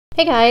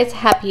Hey guys,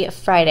 happy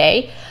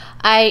Friday.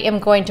 I am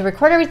going to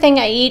record everything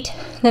I eat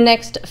the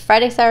next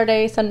Friday,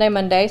 Saturday, Sunday,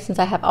 Monday, since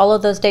I have all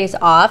of those days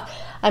off.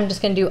 I'm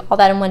just going to do all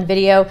that in one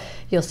video.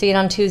 You'll see it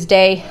on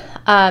Tuesday.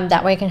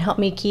 That way it can help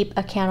me keep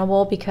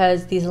accountable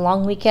because these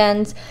long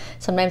weekends,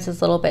 sometimes it's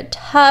a little bit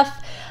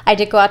tough. I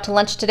did go out to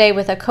lunch today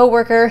with a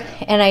coworker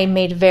and I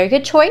made a very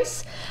good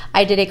choice.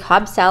 I did a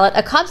Cobb salad.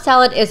 A Cobb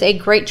salad is a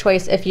great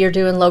choice if you're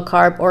doing low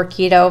carb or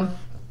keto.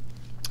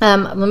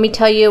 Let me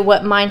tell you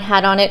what mine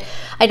had on it.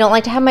 I don't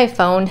like to have my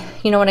phone,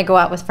 you know, when I go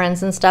out with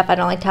friends and stuff, I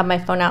don't like to have my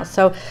phone out,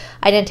 so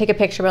I didn't take a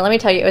picture, but let me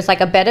tell you, it was like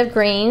a bed of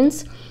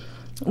greens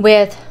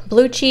with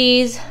blue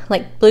cheese,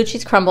 like blue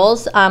cheese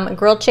crumbles,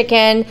 grilled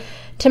chicken,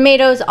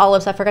 tomatoes,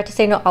 olives. I forgot to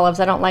say no olives.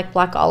 I don't like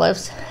black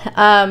olives.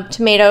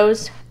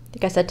 Tomatoes, I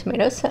think I said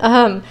tomatoes,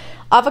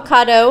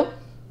 avocado,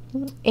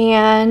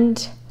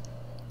 and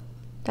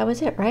that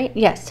was it, right?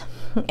 Yes.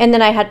 And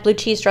then I had blue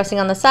cheese dressing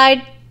on the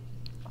side.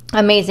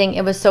 Amazing.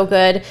 It was so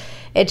good.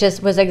 It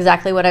just was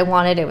exactly what I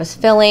wanted. It was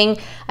filling.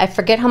 I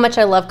forget how much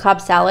I love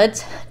Cobb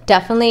salads.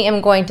 Definitely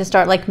am going to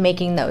start like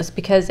making those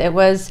because it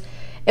was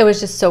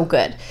just so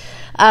good.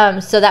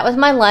 So that was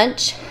my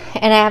lunch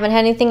and I haven't had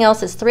anything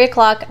else. It's 3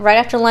 o'clock. Right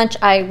after lunch,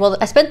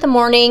 I spent the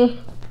morning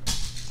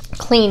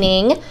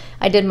cleaning.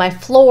 I did my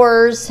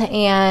floors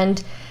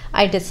and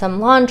I did some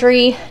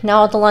laundry. Now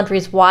all the laundry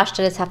is washed.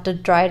 I just have to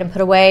dry it and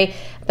put away.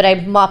 But I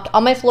mopped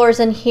all my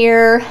floors in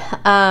here.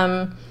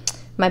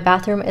 My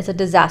bathroom is a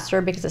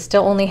disaster because it's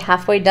still only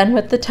halfway done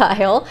with the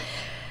tile.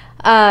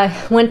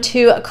 Went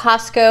to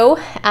Costco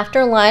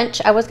after lunch.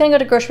 I was gonna go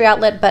to grocery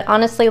outlet, but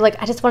honestly,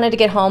 like I just wanted to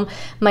get home.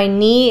 My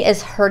knee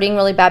is hurting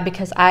really bad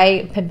because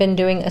I have been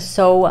doing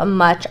so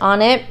much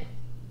on it.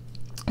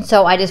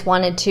 So I just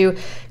wanted to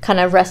kind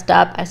of rest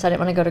up. I said I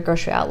didn't want to go to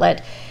grocery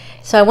outlet.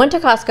 So I went to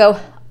Costco.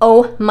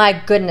 Oh my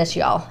goodness,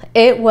 y'all.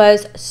 It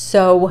was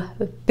so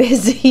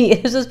busy.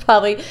 This was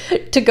probably,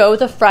 to go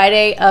the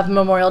Friday of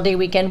Memorial Day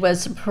weekend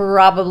was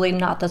probably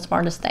not the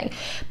smartest thing.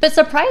 But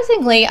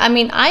surprisingly, I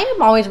mean, I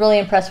am always really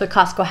impressed with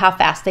Costco, how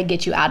fast they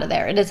get you out of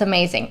there. It is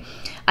amazing.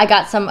 I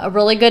got some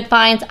really good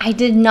finds. I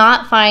did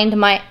not find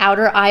my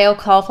outer aisle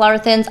cauliflower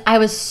thins. I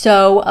was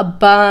so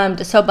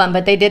bummed,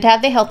 but they did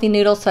have the healthy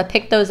noodles, so I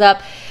picked those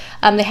up.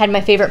 They had my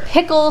favorite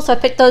pickles, so I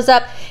picked those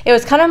up. It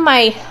was kind of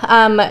my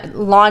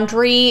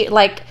laundry,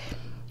 like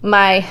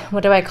my,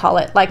 what do I call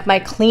it? Like my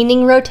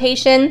cleaning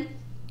rotation.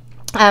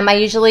 I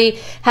usually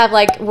have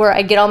like where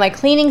I get all my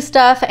cleaning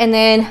stuff, and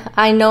then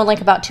I know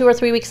like about 2 or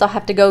 3 weeks I'll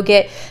have to go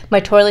get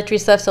my toiletry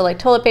stuff. So like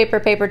toilet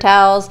paper, paper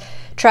towels,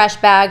 trash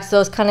bags,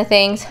 those kind of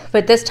things.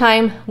 But this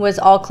time was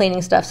all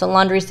cleaning stuff. So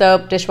laundry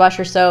soap,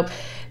 dishwasher soap,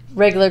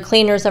 regular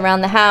cleaners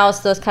around the house,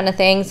 those kind of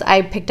things.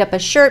 I picked up a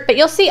shirt, but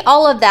you'll see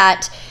all of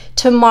that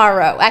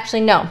tomorrow.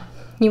 Actually, no,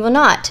 you will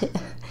not.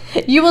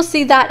 You will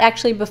see that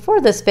actually before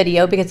this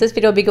video because this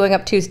video will be going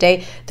up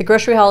Tuesday. The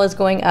grocery haul is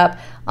going up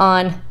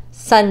on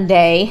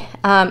Sunday.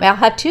 I'll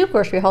have 2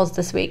 grocery hauls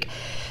this week.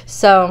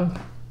 So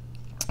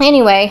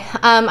anyway,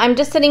 I'm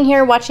just sitting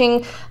here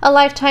watching a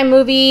Lifetime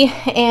movie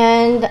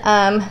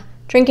and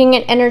drinking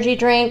an energy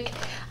drink.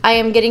 I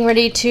am getting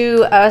ready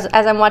to, as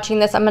I'm watching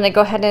this, I'm going to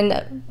go ahead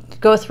and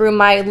go through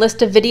my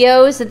list of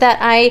videos that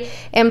I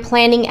am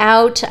planning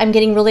out. I'm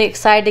getting really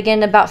excited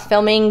again about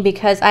filming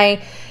because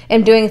I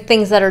am doing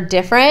things that are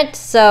different.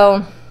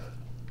 So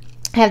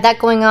I have that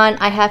going on.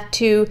 I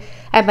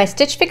have my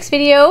Stitch Fix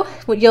video.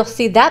 You'll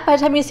see that by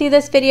the time you see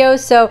this video.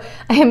 So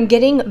I am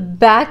getting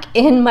back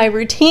in my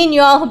routine,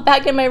 y'all.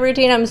 Back in my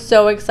routine. I'm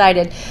so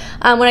excited.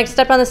 When I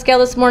stepped on the scale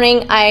this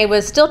morning, I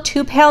was still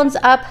 2 pounds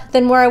up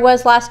than where I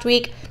was last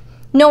week.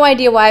 No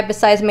idea why,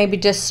 besides maybe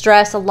just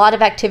stress. A lot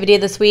of activity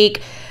this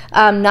week.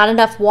 Not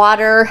enough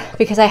water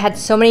because I had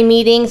so many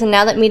meetings, and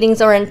now that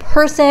meetings are in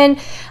person,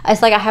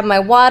 it's like I have my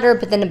water,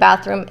 but then the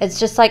bathroom, it's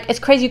just like, it's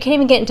crazy. You can't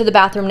even get into the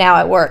bathroom now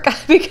at work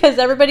because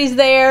everybody's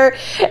there,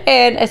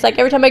 and it's like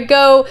every time I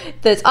go,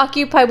 that's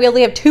occupied. We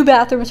only have 2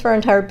 bathrooms for our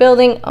entire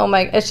building. Oh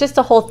my, it's just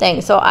a whole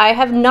thing. So I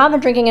have not been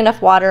drinking enough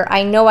water.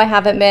 I know I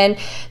haven't been.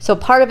 So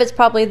part of it's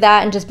probably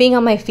that and just being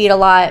on my feet a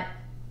lot.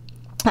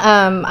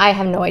 I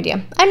have no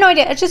idea. I have no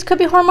idea. It just could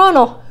be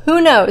hormonal.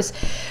 Who knows?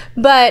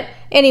 But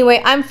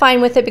anyway, I'm fine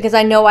with it because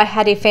I know I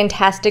had a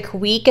fantastic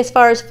week as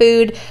far as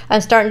food. I'm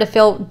starting to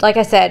feel, like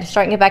I said,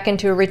 starting to get back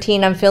into a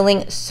routine. I'm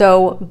feeling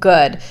so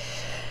good.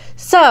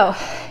 So,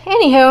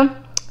 anywho,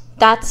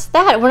 that's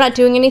that. We're not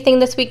doing anything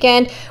this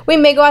weekend. We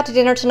may go out to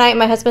dinner tonight.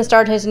 My husband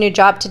started his new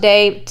job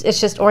today. It's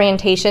just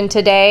orientation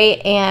today,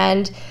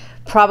 and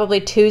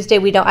probably Tuesday.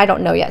 I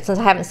don't know yet since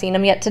I haven't seen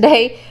him yet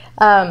today.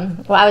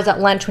 Well, I was at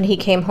lunch when he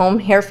came home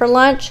here for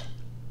lunch.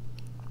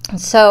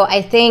 So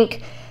I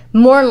think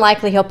more than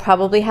likely he'll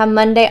probably have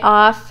Monday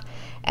off.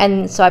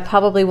 And so I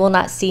probably will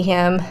not see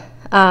him.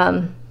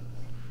 More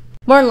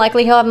than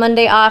likely he'll have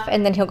Monday off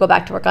and then he'll go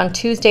back to work on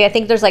Tuesday. I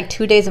think there's like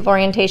 2 days of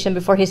orientation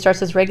before he starts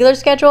his regular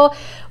schedule,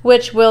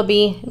 which will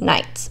be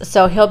nights.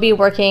 So he'll be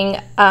working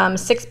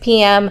 6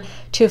 p.m.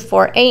 to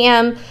 4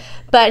 a.m.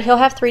 but he'll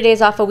have 3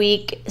 days off a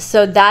week,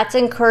 so that's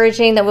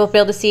encouraging that we'll be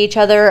able to see each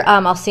other.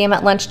 I'll see him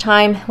at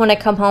lunchtime when I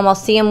come home. I'll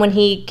see him when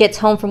he gets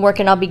home from work,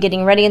 and I'll be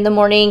getting ready in the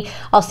morning.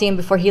 I'll see him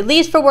before he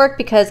leaves for work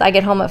because I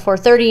get home at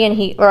 4:30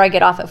 and I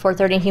get off at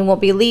 4:30, and he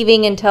won't be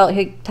leaving until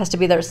he has to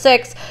be there at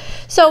 6.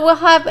 So we'll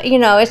have, you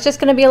know, it's just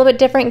going to be a little bit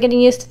different getting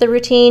used to the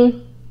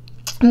routine.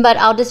 But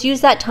I'll just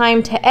use that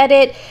time to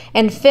edit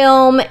and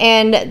film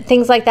and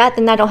things like that.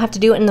 Then I don't have to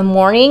do it in the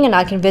morning, and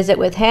I can visit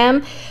with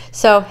him.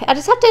 So I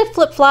just have to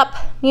flip-flop,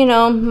 you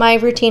know, my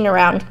routine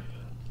around.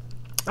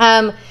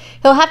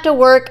 He'll have to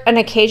work an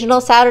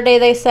occasional Saturday,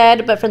 they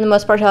said, but for the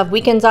most part, he'll have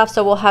weekends off,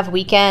 so we'll have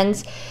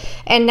weekends.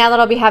 And now that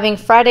I'll be having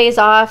Fridays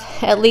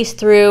off, at least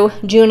through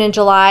June and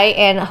July,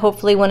 and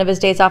hopefully one of his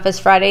days off is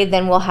Friday,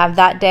 then we'll have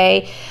that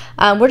day.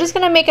 We're just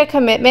going to make a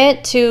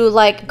commitment to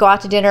like go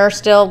out to dinner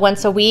still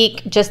once a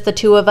week, just the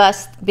two of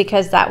us,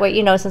 because that way,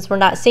 you know, since we're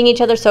not seeing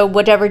each other, so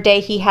whatever day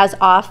he has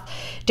off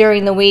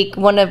during the week,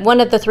 one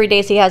of the 3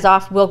 days he has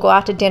off, we'll go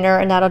out to dinner,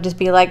 and that'll just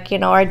be like, you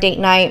know, our date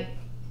night.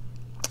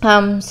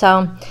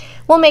 So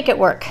we'll make it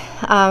work.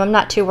 I'm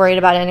not too worried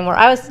about it anymore.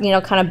 I was, you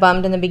know, kind of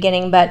bummed in the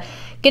beginning, but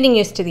getting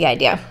used to the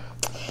idea.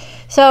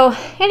 So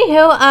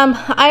anywho,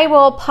 I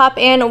will pop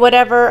in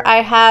whatever I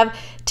have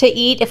to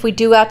eat. If we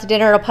do go out to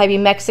dinner, it'll probably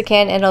be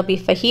Mexican, and it'll be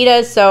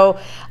fajitas. So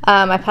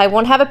I probably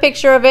won't have a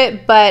picture of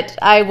it, but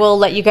I will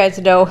let you guys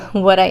know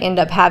what I end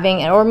up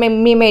having, or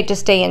maybe we may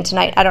just stay in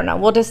tonight. I don't know.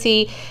 We'll just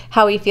see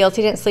how he feels.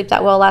 He didn't sleep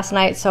that well last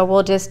night, so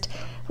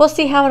we'll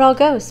see how it all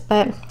goes.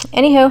 But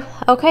anywho,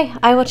 okay,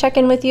 I will check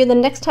in with you the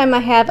next time I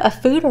have a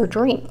food or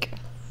drink.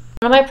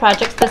 One of my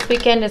projects this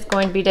weekend is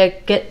going to be to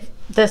get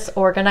this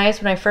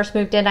organized. When I first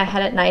moved in, I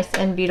had it nice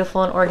and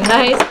beautiful and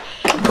organized.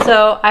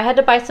 So I had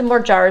to buy some more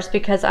jars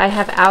because I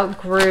have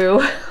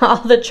outgrew all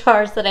the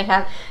jars that I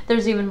have.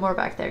 There's even more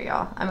back there,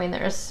 y'all. I mean,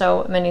 there's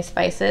so many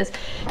spices.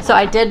 So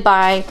I did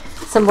buy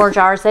some more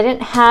jars.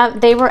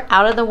 They were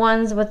out of the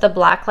ones with the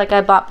black like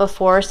I bought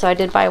before. So I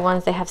did buy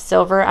ones they have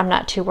silver. I'm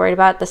not too worried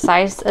about it. The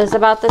size is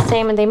about the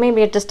same, and they may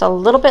be just a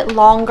little bit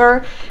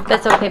longer.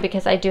 That's okay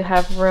because I do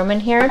have room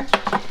in here.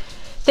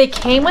 They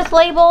came with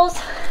labels,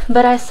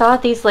 but I saw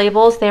these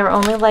labels. They were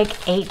only like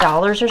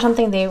 $8 or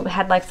something. They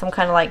had like some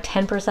kind of like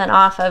 10%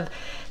 off of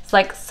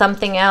like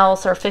something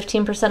else, or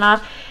 15%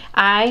 off.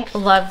 I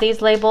love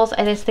these labels.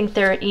 I just think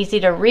they're easy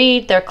to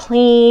read. They're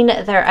clean.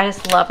 I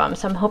just love them.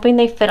 So I'm hoping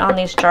they fit on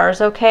these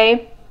jars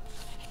okay.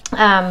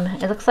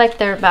 It looks like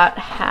they're about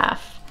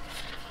half.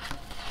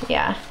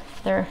 Yeah,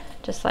 they're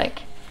just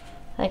like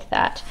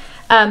that.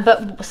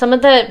 But some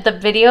of the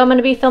video I'm going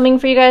to be filming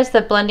for you guys,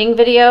 the blending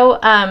video,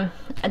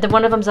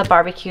 one of them's a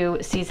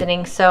barbecue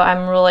seasoning, so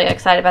I'm really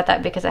excited about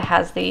that because it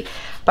has the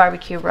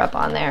barbecue rub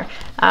on there.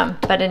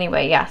 But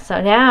anyway, yeah,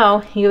 so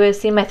now you have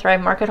seen my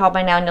Thrive Market haul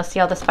by now, and you'll see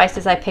all the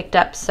spices I picked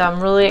up, so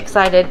I'm really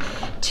excited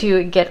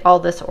to get all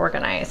this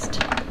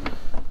organized.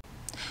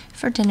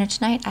 For dinner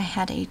tonight, I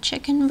had a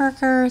chicken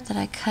burger that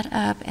I cut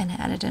up and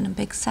added in a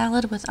big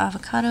salad with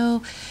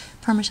avocado,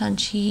 Parmesan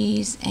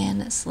cheese,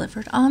 and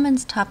slivered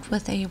almonds topped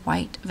with a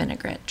white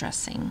vinaigrette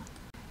dressing.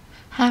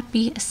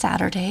 Happy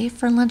Saturday.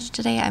 For lunch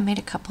today, I made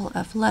a couple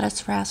of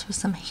lettuce wraps with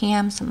some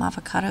ham, some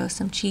avocado,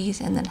 some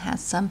cheese, and then had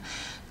some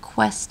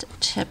Quest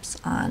chips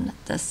on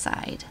the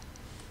side.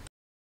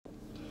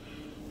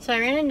 So I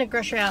ran into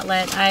Grocery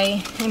Outlet.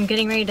 I am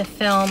getting ready to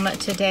film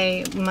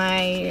today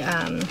my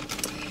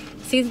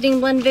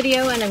seasoning blend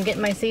video, and I'm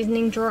getting my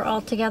seasoning drawer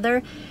all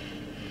together.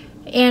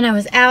 And I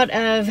was out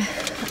of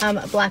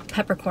black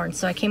peppercorns,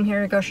 so I came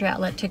here to Grocery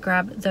Outlet to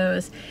grab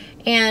those.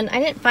 And I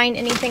didn't find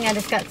anything. I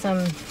just got some,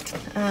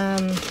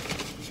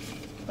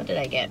 what did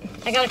I get?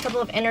 I got a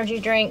couple of energy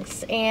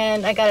drinks,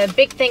 and I got a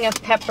big thing of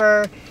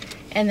pepper,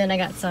 and then I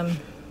got some,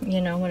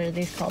 you know, what are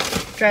these called?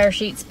 Dryer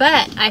sheets.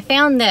 But I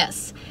found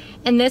this.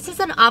 And this is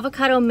an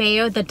avocado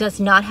mayo that does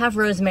not have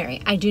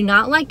rosemary. I do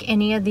not like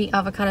any of the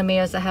avocado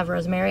mayos that have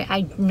rosemary.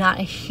 I'm not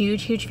a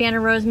huge fan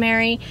of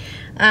rosemary.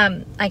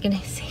 I can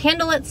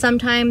handle it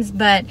sometimes,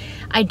 but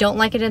I don't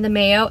like it in the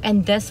mayo.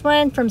 And this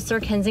one from Sir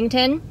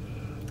Kensington,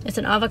 it's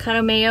an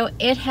avocado mayo.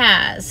 It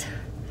has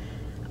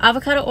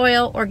avocado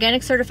oil,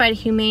 organic certified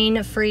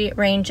humane free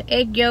range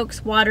egg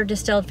yolks, water,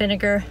 distilled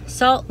vinegar,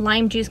 salt,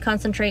 lime juice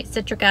concentrate,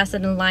 citric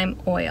acid, and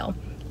lime oil.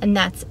 And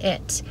that's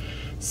it.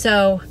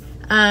 So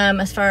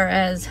as far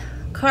as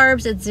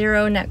carbs, it's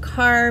 0 net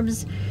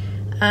carbs,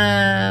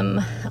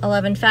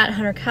 11 fat,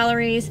 100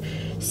 calories.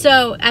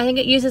 So I think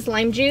it uses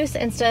lime juice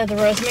instead of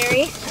the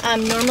rosemary.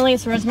 Normally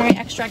it's rosemary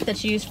extract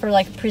that's used for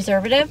like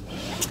preservative,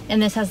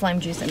 and this has lime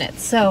juice in it.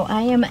 So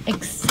I am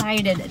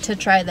excited to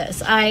try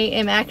this. I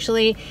am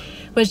actually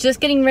was just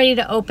getting ready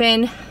to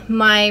open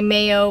my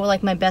mayo,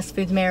 like my Best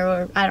Foods mayo,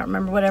 or I don't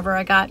remember, whatever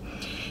I got.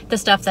 The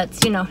stuff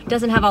that's, you know,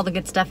 doesn't have all the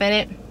good stuff in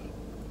it.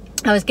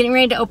 I was getting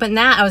ready to open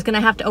that. I was going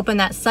to have to open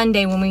that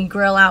Sunday when we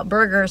grill out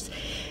burgers,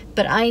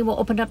 but I will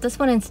open up this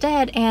one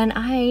instead, and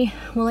I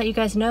will let you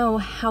guys know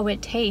how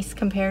it tastes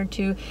compared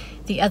to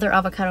the other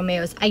avocado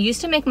mayos. I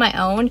used to make my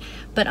own,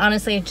 but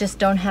honestly, I just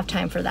don't have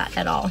time for that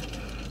at all.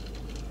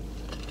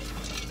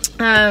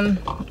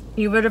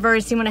 You would have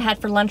already seen what I had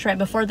for lunch right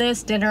before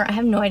this. Dinner, I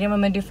have no idea what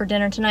I'm gonna do for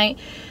dinner tonight.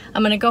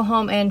 I'm gonna go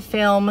home and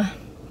film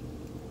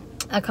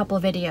a couple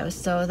of videos.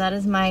 So that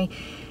is my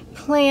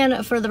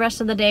plan for the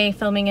rest of the day,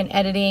 filming and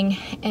editing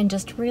and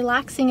just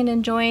relaxing and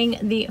enjoying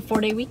the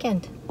 4-day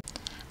weekend.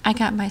 I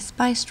got my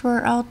spice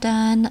drawer all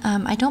done.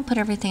 I don't put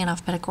everything in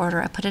alphabetical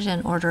order. I put it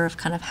in order of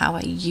kind of how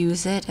I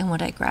use it and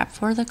what I grab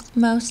for the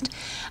most.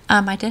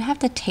 I did have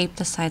to tape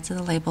the sides of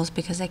the labels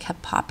because they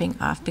kept popping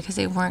off because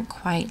they weren't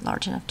quite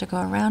large enough to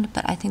go around,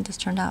 but I think this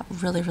turned out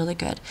really, really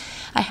good.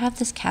 I have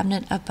this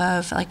cabinet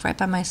above, like right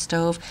by my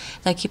stove,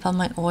 that I keep all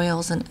my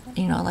oils and,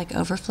 you know, like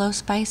overflow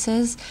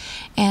spices,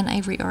 and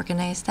I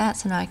reorganized that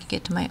so now I can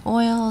get to my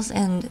oils,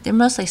 and they're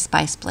mostly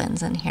spice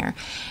blends in here,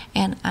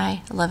 and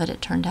I love it.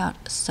 It turned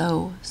out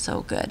so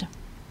good.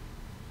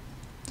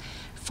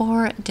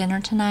 For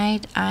dinner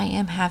tonight, I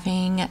am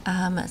having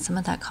some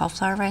of that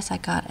cauliflower rice I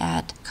got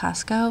at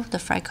Costco, the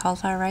fried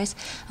cauliflower rice,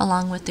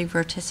 along with the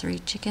rotisserie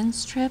chicken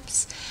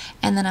strips.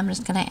 And then I'm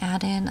just going to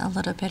add in a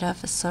little bit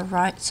of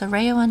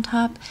sorrel on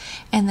top,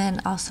 and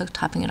then also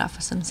topping it off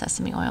with some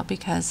sesame oil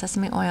because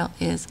sesame oil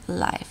is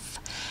life.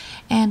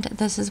 And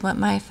this is what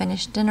my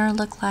finished dinner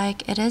looked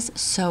like. It is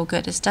so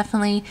good. It's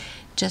definitely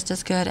just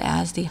as good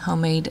as the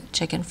homemade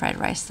chicken fried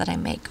rice that I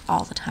make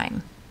all the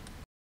time.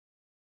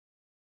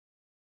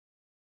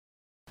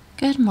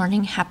 Good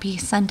morning, happy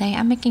Sunday.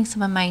 I'm making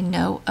some of my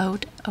no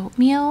oat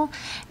oatmeal,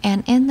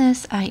 and in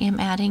this I am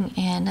adding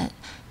in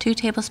 2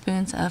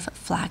 tablespoons of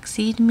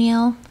flaxseed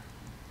meal,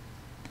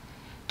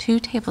 2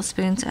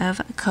 tablespoons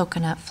of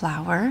coconut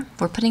flour.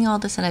 We're putting all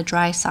this in a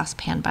dry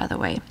saucepan, by the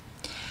way.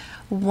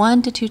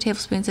 1 to 2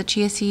 tablespoons of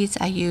chia seeds.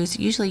 I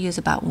usually use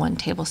about 1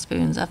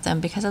 tablespoon of them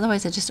because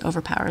otherwise it just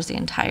overpowers the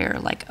entire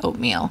like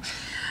oatmeal.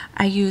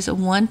 I use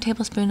 1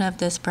 tablespoon of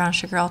this brown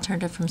sugar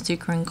alternative from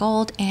Sucre and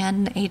Gold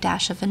and a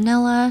dash of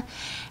vanilla,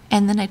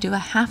 and then I do a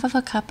half of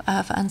a cup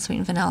of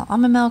unsweetened vanilla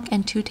almond milk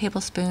and 2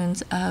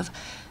 tablespoons of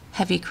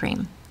heavy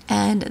cream.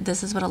 And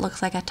this is what it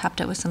looks like. I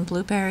topped it with some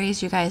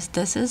blueberries. You guys,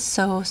 this is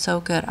so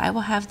good. I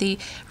will have the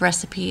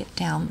recipe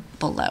down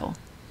below.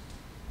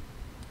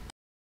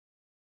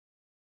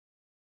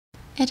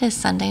 It is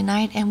Sunday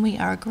night and we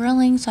are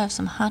grilling, so I have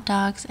some hot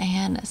dogs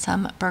and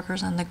some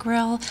burgers on the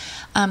grill.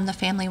 The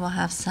family will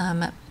have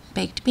some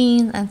baked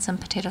beans and some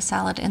potato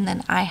salad, and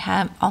then I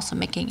am also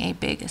making a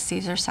big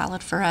Caesar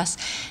salad for us.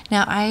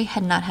 Now, I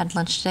had not had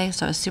lunch today,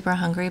 so I was super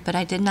hungry, but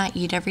I did not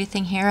eat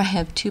everything here. I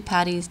have 2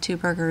 patties, 2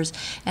 burgers,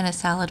 and a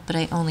salad, but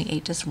I only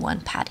ate just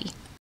 1 patty.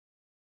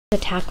 To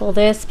tackle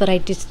this, but I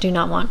just do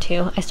not want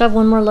to. I still have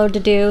one more load to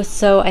do,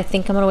 so I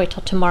think I'm gonna wait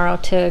till tomorrow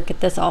to get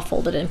this all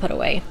folded and put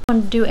away. I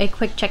want to do a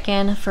quick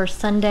check-in for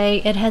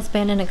Sunday. It has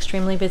been an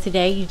extremely busy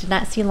day. You did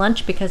not see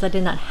lunch because I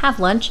did not have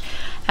lunch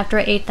after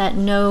I ate that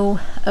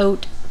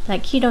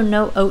keto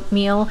no oat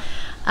meal.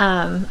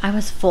 I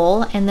was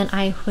full, and then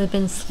I have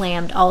been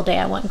slammed all day.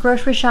 I went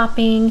grocery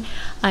shopping.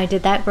 I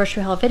did that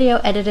grocery haul video,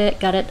 edited it,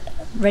 got it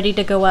ready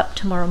to go up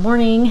tomorrow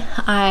morning.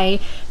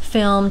 I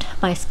filmed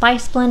my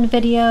spice blend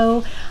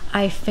video,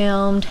 I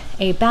filmed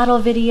a battle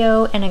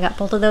video, and I got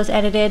both of those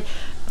edited.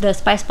 The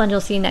spice blend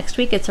you'll see next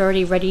week. It's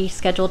already ready,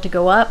 scheduled to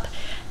go up.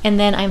 And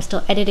then I'm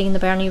still editing the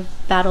brownie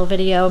battle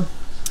video.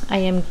 I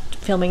am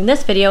filming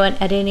this video and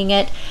editing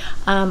it.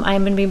 I'm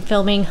going to be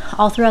filming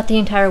all throughout the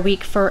entire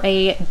week for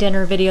a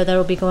dinner video that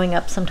will be going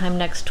up sometime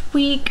next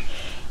week.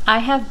 I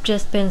have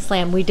just been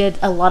slammed. We did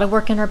a lot of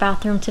work in our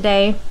bathroom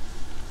today.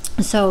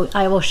 So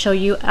I will show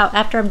you,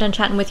 after I'm done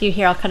chatting with you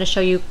here, I'll kind of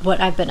show you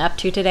what I've been up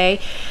to today.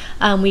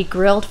 We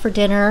grilled for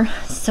dinner,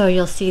 so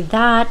you'll see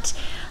that.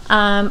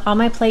 On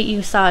my plate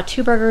you saw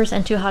 2 burgers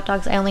and 2 hot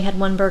dogs. I only had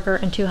 1 burger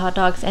and 2 hot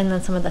dogs and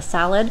then some of the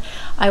salad.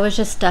 I was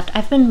just stuffed.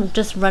 I've been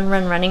just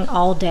running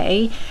all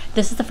day.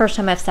 This is the first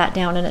time I've sat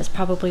down, and it's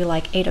probably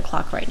like 8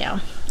 o'clock right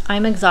now.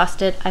 I'm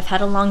exhausted. I've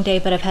had a long day,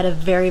 but I've had a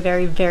very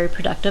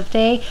productive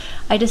day.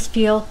 I just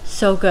feel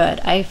so good.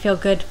 I feel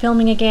good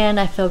filming again.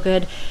 I feel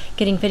good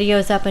getting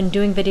videos up and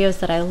doing videos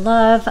that I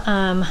love.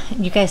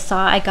 You guys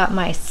saw I got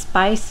my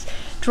spice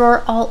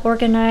drawer all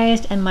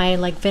organized, and my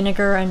like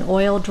vinegar and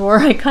oil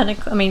drawer,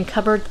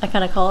 cupboard, I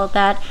kind of call it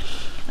that.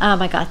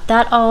 I got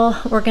that all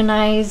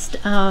organized.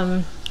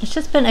 It's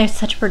just been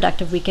such a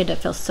productive weekend. It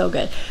feels so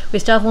good. We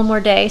still have 1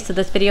 more day, so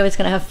this video is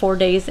going to have 4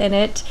 days in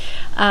it.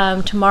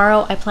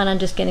 Tomorrow I plan on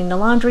just getting the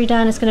laundry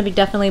done. It's going to be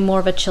definitely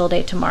more of a chill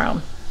day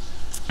tomorrow.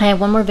 I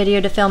have 1 more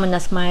video to film, and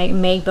that's my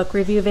May book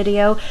review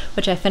video,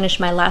 which I finished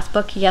my last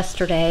book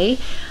yesterday.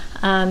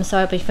 So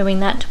I'll be filming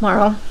that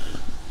tomorrow,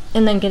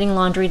 and then getting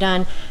laundry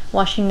done,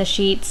 washing the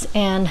sheets,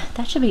 and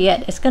that should be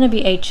it. It's going to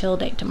be a chill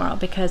day tomorrow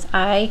because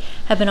I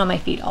have been on my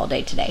feet all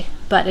day today,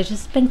 but it's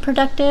just been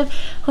productive.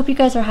 Hope you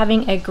guys are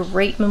having a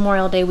great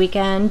Memorial Day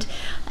weekend,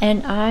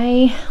 and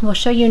I will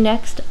show you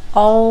next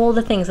all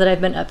the things that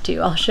I've been up to.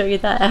 I'll show you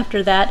that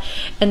after that,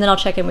 and then I'll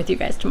check in with you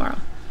guys tomorrow.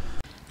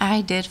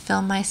 I did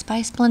film my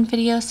spice blend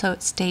video, so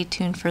stay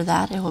tuned for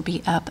that. It will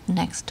be up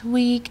next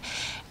week.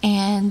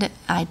 And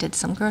I did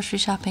some grocery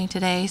shopping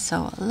today,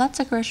 so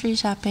lots of grocery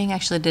shopping.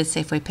 Actually did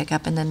Safeway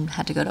pickup and then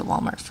had to go to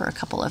Walmart for a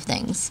couple of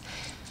things.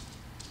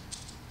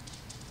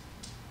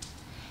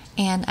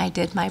 and I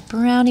did my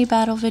brownie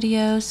battle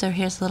video. So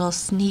here's a little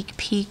sneak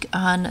peek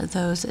on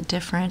those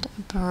different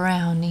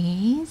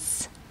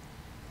brownies.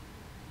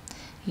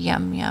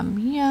 Yum, yum,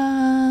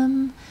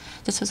 yum.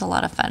 This was a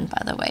lot of fun,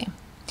 by the way.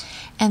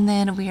 And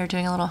then we are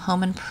doing a little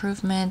home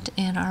improvement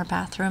in our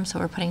bathroom. So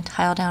we're putting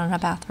tile down in our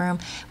bathroom.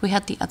 We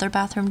had the other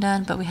bathroom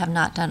done, but we have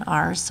not done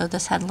ours. So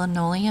this had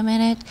linoleum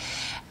in it,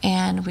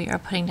 and we are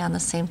putting down the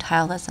same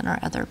tile that's in our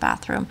other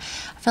bathroom.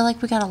 I feel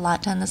like we got a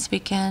lot done this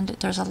weekend.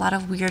 There's a lot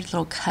of weird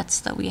little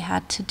cuts that we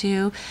had to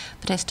do,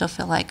 but I still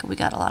feel like we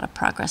got a lot of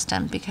progress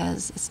done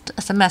because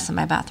it's a mess in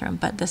my bathroom.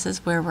 But this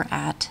is where we're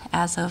at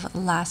as of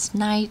last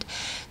night.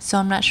 So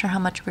I'm not sure how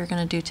much we're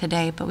going to do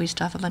today, but we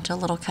still have a bunch of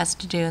little cuts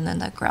to do, and then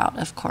the grout,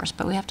 of course.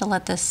 But we have to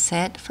let this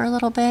sit for a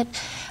little bit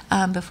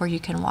before you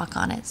can walk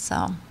on it.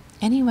 So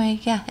anyway,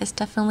 yeah, it's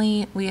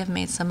definitely, we have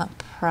made some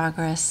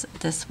progress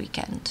this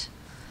weekend.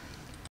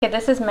 Okay,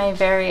 this is my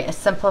very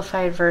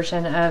simplified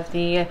version of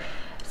the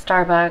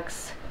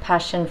Starbucks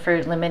passion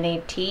fruit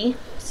lemonade tea.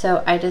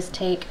 So I just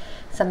take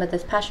some of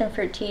this passion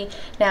fruit tea.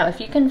 Now, if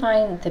you can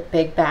find the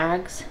big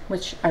bags,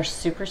 which are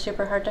super,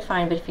 super hard to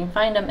find, but if you can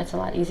find them, it's a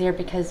lot easier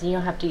because you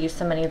don't have to use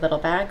so many little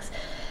bags.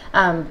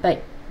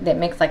 But that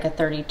makes like a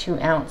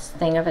 32-ounce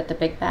thing of it, the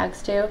big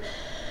bags do.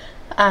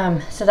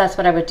 So that's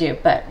what I would do.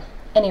 But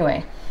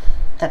anyway,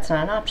 that's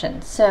not an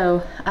option.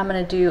 So I'm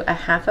going to do a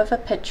half of a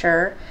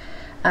pitcher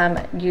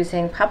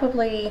using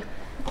probably,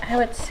 I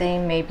would say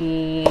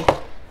maybe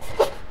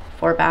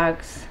 4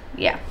 bags.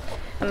 Yeah,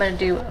 I'm going to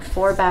do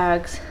 4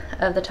 bags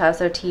of the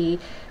Tazo tea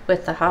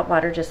with the hot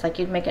water, just like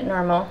you'd make it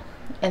normal.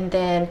 And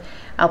then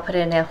I'll put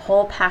in a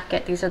whole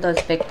packet. These are those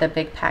the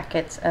big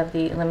packets of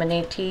the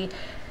lemonade tea.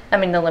 I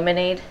mean the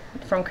lemonade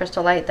from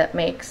Crystal Light that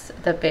makes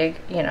the big,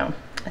 you know,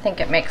 I think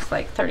it makes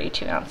like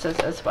 32 ounces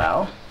as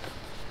well.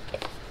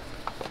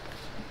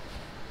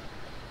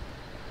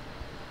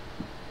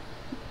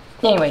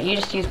 Anyway, you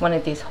just use one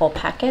of these whole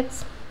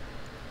packets.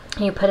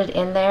 You put it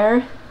in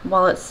there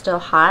while it's still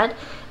hot,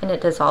 and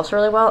it dissolves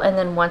really well. And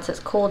then once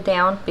it's cooled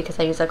down, because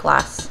I use a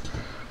glass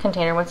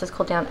container, once it's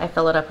cooled down, I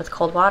fill it up with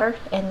cold water,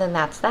 and then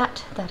that's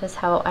that. That is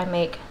how I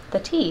make the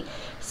tea.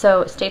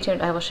 So stay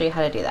tuned, I will show you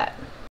how to do that.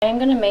 I'm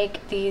going to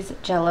make these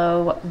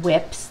Jello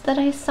whips that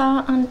I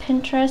saw on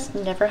Pinterest.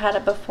 Never had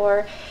it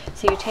before.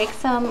 So you take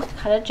some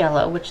kind of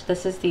Jello, which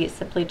this is the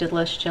Simply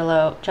Delish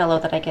Jello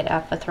that I get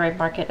at the Thrive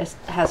Market. It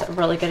has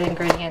really good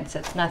ingredients.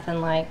 It's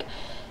nothing like,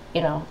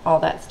 you know,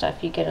 all that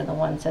stuff you get in the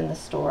ones in the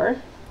store.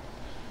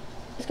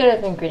 As good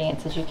of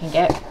ingredients as you can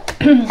get.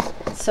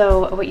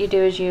 So what you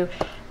do is you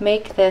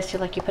make this, you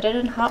put it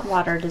in hot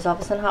water, dissolve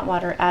this in hot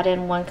water, add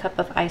in 1 cup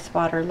of ice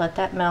water, let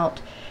that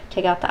melt,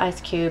 take out the ice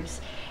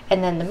cubes.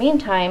 And then in the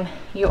meantime,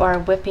 you are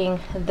whipping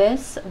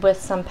this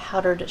with some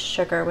powdered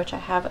sugar, which I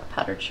have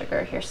powdered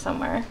sugar here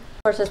somewhere.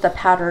 Of course, it's the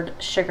powdered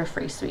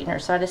sugar-free sweetener.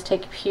 So I just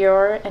take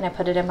pure and I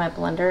put it in my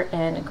blender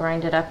and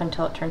grind it up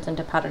until it turns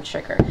into powdered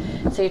sugar.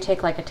 So you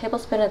take like a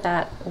tablespoon of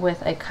that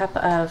with a cup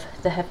of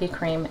the heavy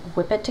cream,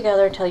 whip it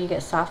together until you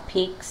get soft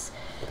peaks.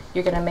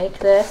 You're going to make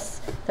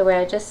this the way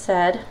I just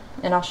said,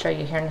 and I'll show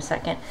you here in a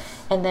second.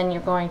 And then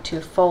you're going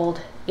to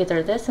fold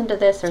either this into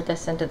this or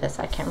this into this,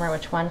 I can't remember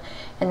which one,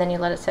 and then you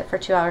let it sit for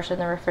 2 hours in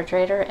the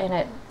refrigerator, and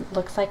it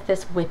looks like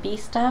this whippy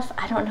stuff.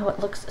 I don't know, it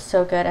looks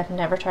so good. I've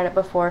never tried it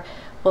before.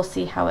 We'll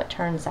see how it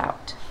turns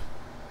out.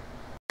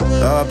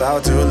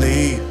 About to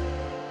leave,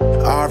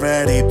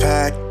 already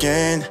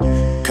packing,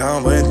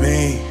 come with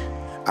me,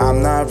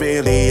 I'm not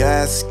really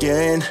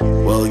asking,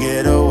 we'll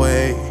get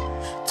away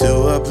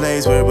to a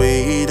place where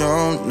we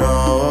don't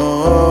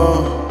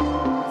know.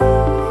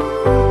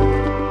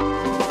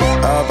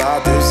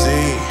 About to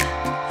see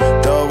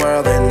the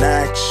world in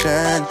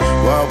action,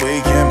 what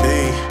we can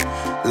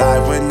be,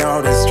 life with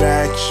no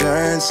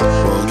distractions,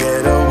 we'll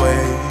get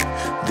away,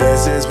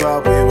 this is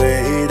what we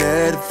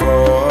waited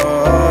for.